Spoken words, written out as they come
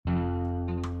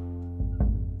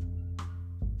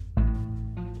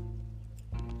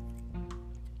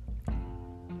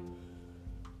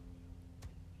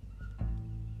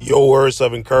Your words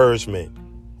of encouragement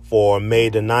for May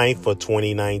the 9th of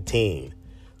 2019.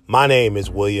 My name is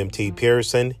William T.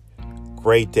 Pearson.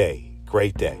 Great day.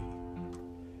 Great day.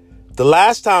 The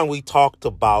last time we talked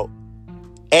about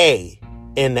A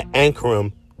in the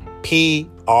acronym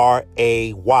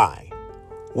PRAY,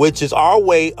 which is our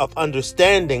way of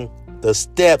understanding the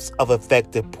steps of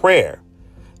effective prayer.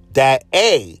 That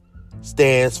A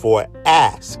stands for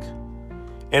ask.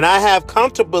 And I have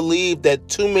come to believe that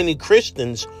too many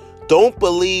Christians don't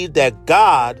believe that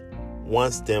God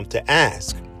wants them to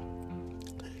ask.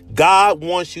 God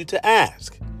wants you to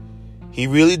ask. He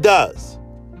really does.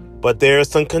 But there are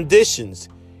some conditions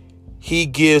he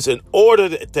gives in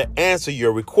order to answer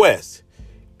your request.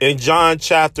 In John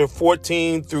chapter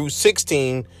 14 through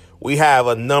 16, we have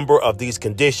a number of these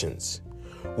conditions.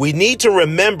 We need to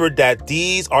remember that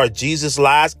these are Jesus'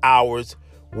 last hours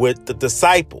with the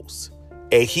disciples.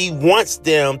 And he wants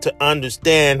them to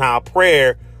understand how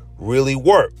prayer really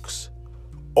works.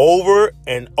 Over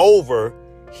and over,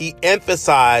 he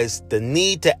emphasized the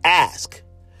need to ask,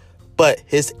 but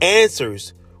his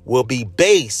answers will be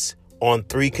based on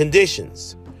three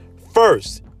conditions.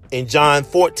 First, in John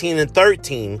 14 and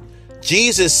 13,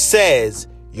 Jesus says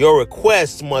your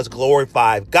requests must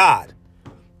glorify God.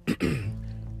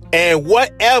 And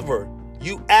whatever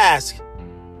you ask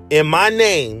in my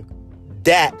name,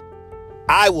 that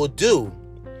I will do,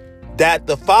 that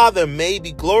the Father may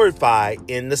be glorified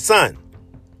in the Son.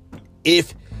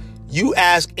 If you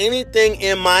ask anything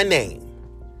in my name,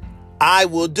 I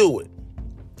will do it.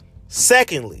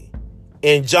 Secondly,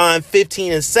 in John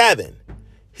 15 and 7,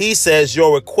 he says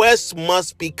your requests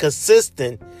must be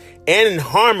consistent and in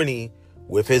harmony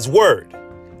with his word.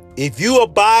 If you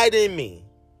abide in me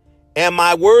and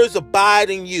my words abide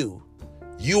in you,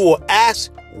 you will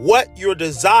ask what you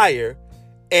desire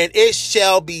and it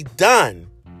shall be done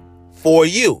for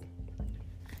you.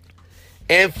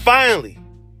 And finally,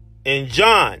 in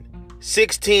John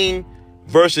 16,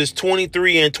 verses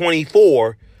 23 and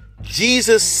 24,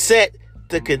 Jesus set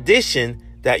the condition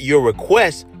that your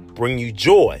requests bring you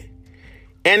joy.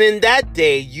 And in that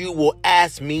day you will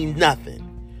ask me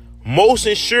nothing. Most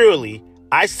assuredly,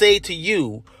 I say to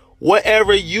you,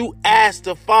 whatever you ask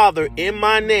the Father in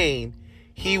my name,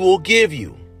 he will give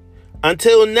you.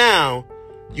 Until now,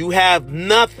 you have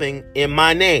nothing in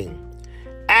my name.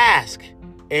 Ask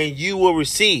and you will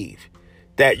receive,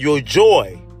 that your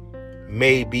joy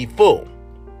may be full.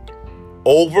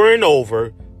 Over and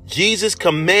over, Jesus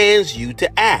commands you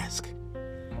to ask.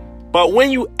 But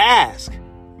when you ask,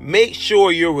 make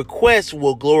sure your request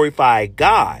will glorify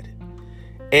God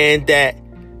and that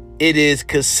it is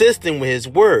consistent with his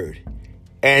word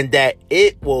and that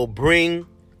it will bring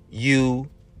you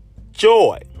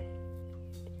joy.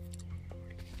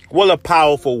 What a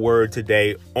powerful word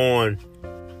today on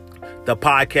the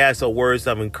podcast of Words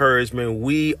of Encouragement.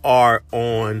 We are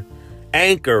on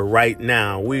Anchor right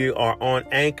now. We are on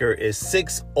Anchor. It's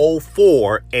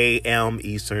 6:04 a.m.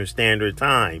 Eastern Standard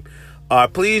Time.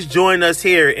 Please join us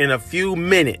here in a few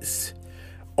minutes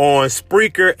on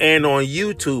Spreaker and on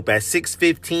YouTube at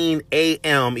 6:15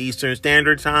 a.m. Eastern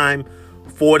Standard Time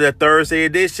for the Thursday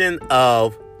edition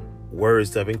of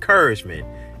Words of Encouragement.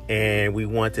 And we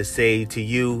want to say to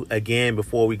you again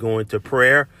before we go into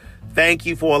prayer, thank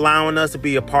you for allowing us to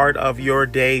be a part of your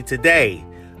day today.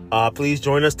 Please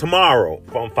join us tomorrow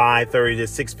from 5:30 to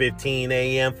 6:15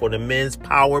 a.m. for the Men's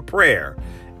Power Prayer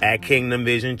at Kingdom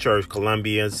Vision Church,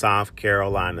 Columbia, South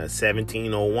Carolina,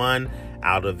 1701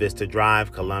 Alta Vista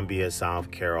Drive, Columbia,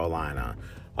 South Carolina.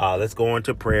 Let's go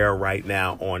into prayer right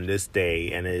now on this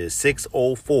day, and it is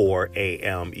 6:04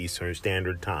 a.m. Eastern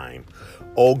Standard Time.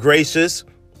 Oh, gracious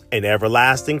and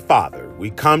everlasting Father, we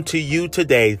come to you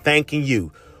today thanking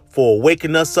you for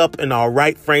waking us up in our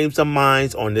right frames of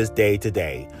minds on this day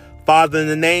today. Father, in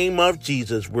the name of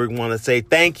Jesus, we want to say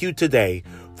thank you today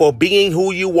for being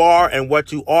who you are and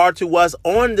what you are to us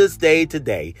on this day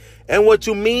today, and what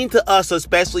you mean to us,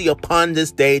 especially upon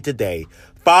this day today.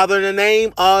 Father, in the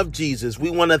name of Jesus,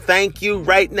 we want to thank you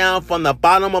right now from the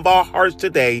bottom of our hearts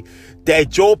today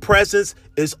that your presence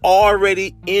is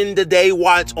already in the day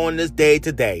watch on this day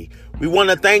today. We want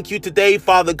to thank you today,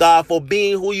 Father God, for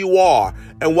being who you are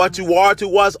and what you are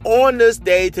to us on this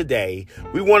day today.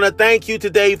 We want to thank you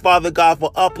today, Father God,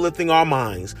 for uplifting our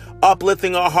minds,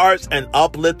 uplifting our hearts, and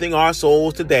uplifting our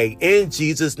souls today. In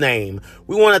Jesus' name,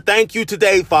 we want to thank you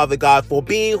today, Father God, for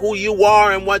being who you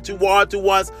are and what you are to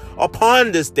us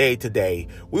upon this day today.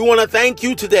 We want to thank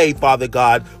you today, Father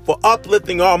God, for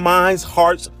uplifting our minds,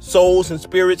 hearts, souls, and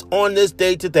spirits on this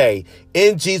day today.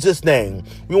 In Jesus' name,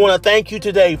 we want to thank you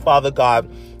today, Father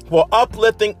God, for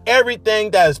uplifting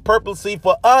everything that is purposely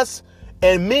for us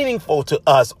and meaningful to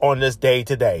us on this day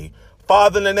today.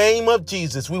 Father, in the name of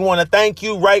Jesus, we want to thank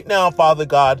you right now, Father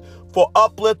God, for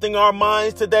uplifting our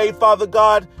minds today, Father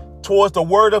God, towards the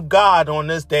word of God on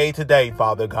this day today,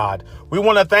 Father God. We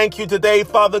want to thank you today,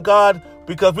 Father God,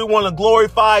 because we want to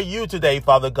glorify you today,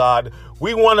 Father God.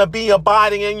 We want to be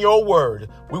abiding in your word.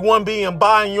 We want to be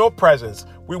abiding in your presence.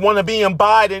 We want to be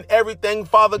abiding in everything,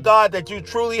 Father God, that you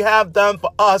truly have done for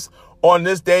us on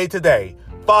this day today.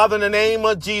 Father, in the name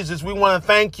of Jesus, we want to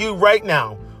thank you right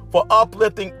now for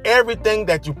uplifting everything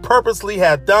that you purposely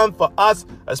have done for us,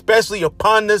 especially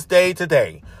upon this day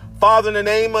today. Father, in the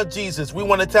name of Jesus, we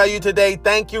want to tell you today,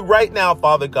 thank you right now,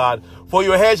 Father God, for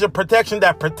your hedge of protection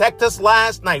that protect us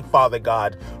last night, Father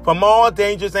God, from all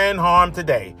dangers and harm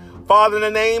today. Father, in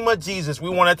the name of Jesus, we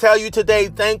want to tell you today,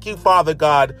 thank you, Father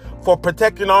God, for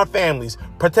protecting our families,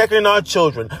 protecting our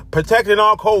children, protecting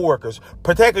our co-workers,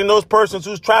 protecting those persons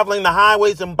who's traveling the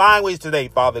highways and byways today,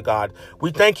 Father God. We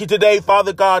thank you today,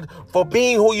 Father God, for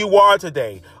being who you are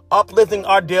today, uplifting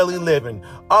our daily living,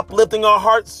 uplifting our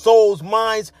hearts, souls,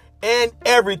 minds, and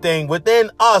everything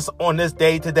within us on this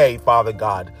day today, Father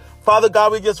God. Father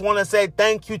God, we just want to say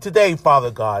thank you today, Father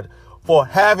God, for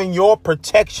having your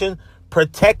protection,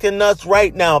 protecting us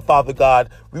right now, Father God.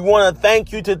 We want to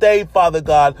thank you today, Father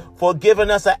God, for giving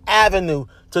us an avenue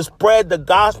to spread the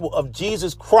gospel of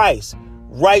Jesus Christ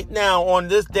right now on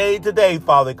this day today,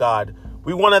 Father God.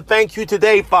 We want to thank you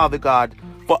today, Father God,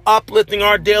 for uplifting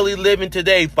our daily living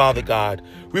today, Father God.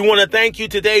 We want to thank you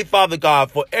today, Father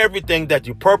God, for everything that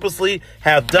you purposely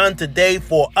have done today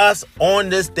for us on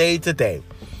this day today.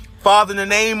 Father, in the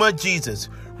name of Jesus,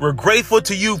 we're grateful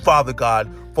to you, Father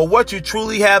God, for what you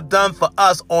truly have done for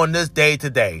us on this day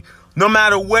today. No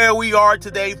matter where we are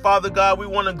today, Father God, we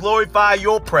want to glorify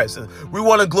your presence. We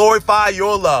want to glorify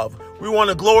your love. We want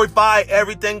to glorify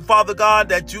everything, Father God,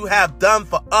 that you have done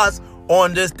for us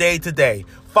on this day today.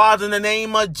 Father, in the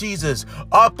name of Jesus,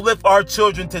 uplift our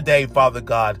children today, Father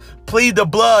God. Plead the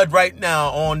blood right now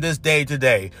on this day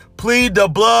today. Plead the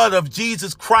blood of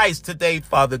Jesus Christ today,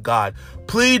 Father God.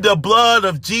 Plead the blood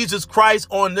of Jesus Christ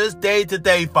on this day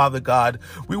today, Father God.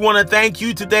 We want to thank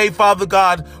you today, Father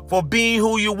God, for being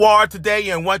who you are today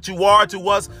and what you are to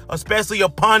us, especially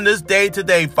upon this day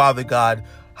today, Father God.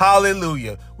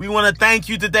 Hallelujah. We want to thank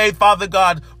you today, Father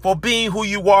God, for being who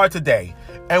you are today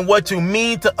and what you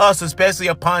mean to us, especially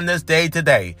upon this day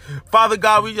today. Father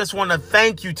God, we just want to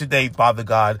thank you today, Father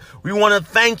God. We want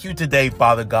to thank you today,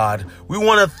 Father God. We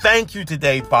want to thank you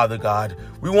today, Father God.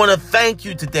 We want to thank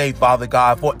you today, Father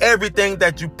God, for everything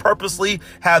that you purposely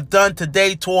have done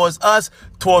today towards us,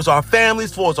 towards our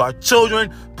families, towards our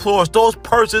children, towards those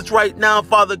persons right now,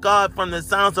 Father God, from the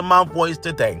sounds of my voice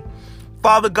today.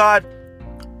 Father God,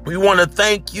 we want to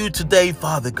thank you today,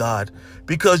 Father God,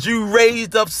 because you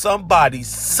raised up somebody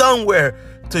somewhere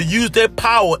to use their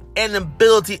power and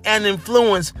ability and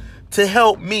influence to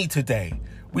help me today.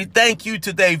 We thank you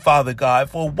today, Father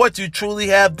God, for what you truly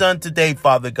have done today,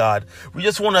 Father God. We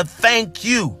just want to thank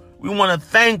you. We want to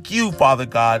thank you, Father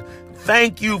God.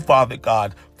 Thank you, Father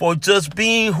God, for just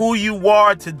being who you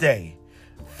are today.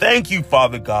 Thank you,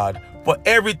 Father God, for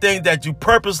everything that you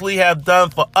purposely have done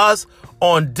for us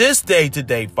on this day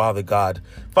today, Father God.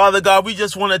 Father God, we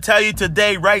just want to tell you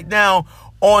today, right now,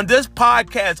 on this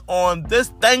podcast, on this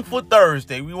Thankful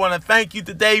Thursday, we want to thank you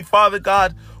today, Father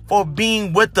God, for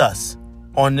being with us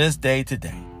on this day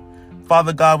today.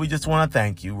 Father God, we just want to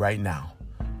thank you right now.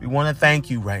 We want to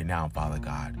thank you right now, Father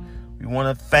God. We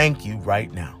want to thank you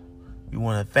right now. We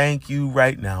want to thank you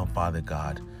right now, Father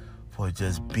God, for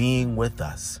just being with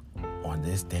us on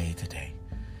this day today.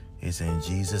 It's in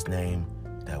Jesus' name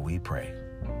that we pray.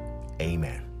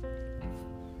 Amen.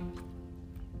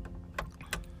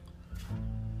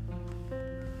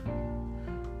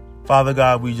 Father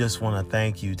God, we just want to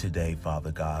thank you today,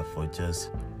 Father God, for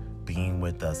just being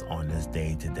with us on this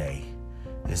day today.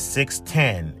 It's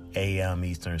 6:10 a.m.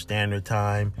 Eastern Standard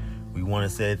Time. We want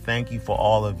to say thank you for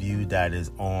all of you that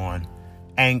is on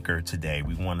Anchor today.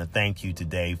 We want to thank you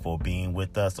today for being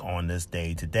with us on this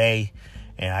day today.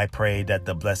 And I pray that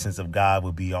the blessings of God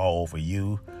will be all over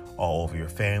you, all over your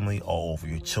family, all over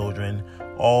your children,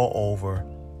 all over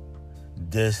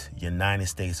this United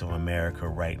States of America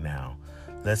right now.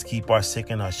 Let's keep our sick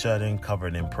and our shut-in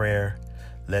covered in prayer.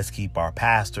 Let's keep our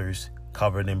pastors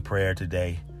covered in prayer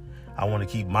today. I want to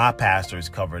keep my pastors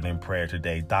covered in prayer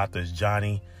today, Drs.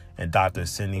 Johnny and Dr.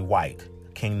 Cindy White,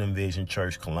 Kingdom Vision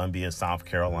Church, Columbia, South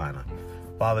Carolina.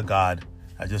 Father God,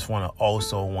 I just want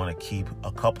to keep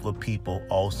a couple of people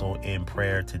also in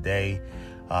prayer today.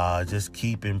 Just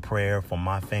keep in prayer for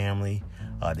my family,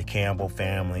 the Campbell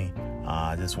family.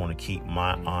 I just want to keep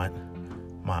my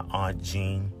aunt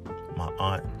Jean, my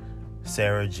aunt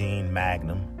Sarah Jean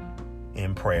Magnum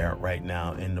in prayer right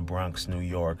now in the Bronx, New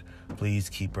York. Please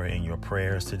keep her in your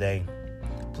prayers today.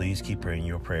 Please keep her in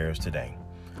your prayers today.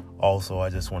 Also, I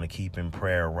just want to keep in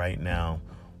prayer right now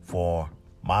for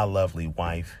my lovely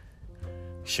wife,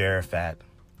 Sherifat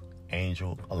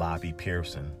Angel Alabi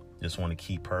Pearson. Just want to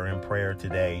keep her in prayer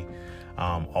today.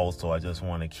 Also, I just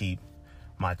want to keep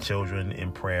my children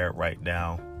in prayer right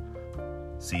now.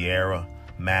 Sierra,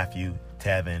 Matthew,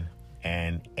 Tevin,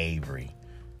 and Avery.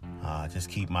 Just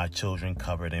keep my children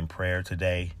covered in prayer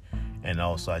today. And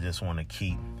also, I just want to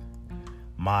keep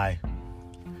my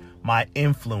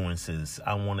influences.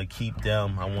 I want to keep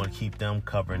them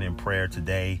covered in prayer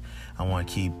today. I want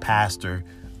to keep Pastor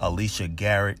Alicia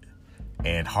Garrett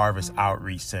and Harvest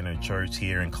Outreach Center Church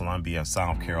here in Columbia,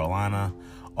 South Carolina.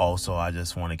 Also, I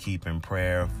just want to keep in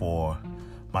prayer for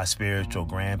my spiritual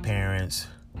grandparents,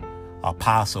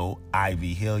 Apostle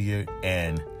Ivy Hilliard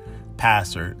and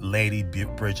Pastor Lady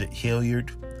Bridget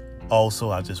Hilliard. Also,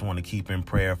 I just want to keep in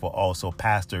prayer for also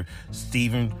Pastor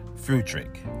Stephen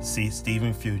Futrick.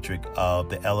 Stephen Futrick of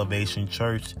the Elevation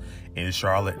Church in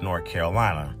Charlotte, North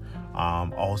Carolina.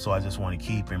 Also, I just want to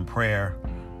keep in prayer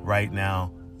right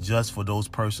now, just for those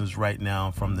persons right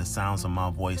now from the sounds of my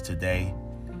voice today,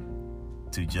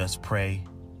 to just pray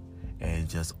and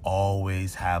just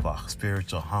always have a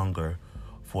spiritual hunger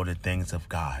for the things of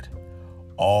God.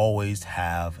 Always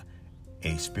have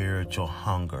a spiritual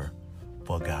hunger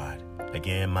for God.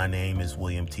 Again, my name is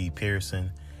William T.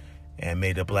 Pearson, and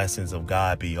may the blessings of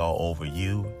God be all over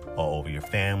you, all over your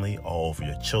family, all over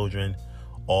your children,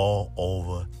 all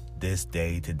over this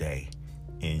day today.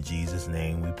 In Jesus'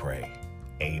 name we pray.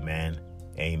 Amen,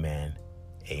 amen,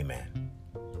 amen.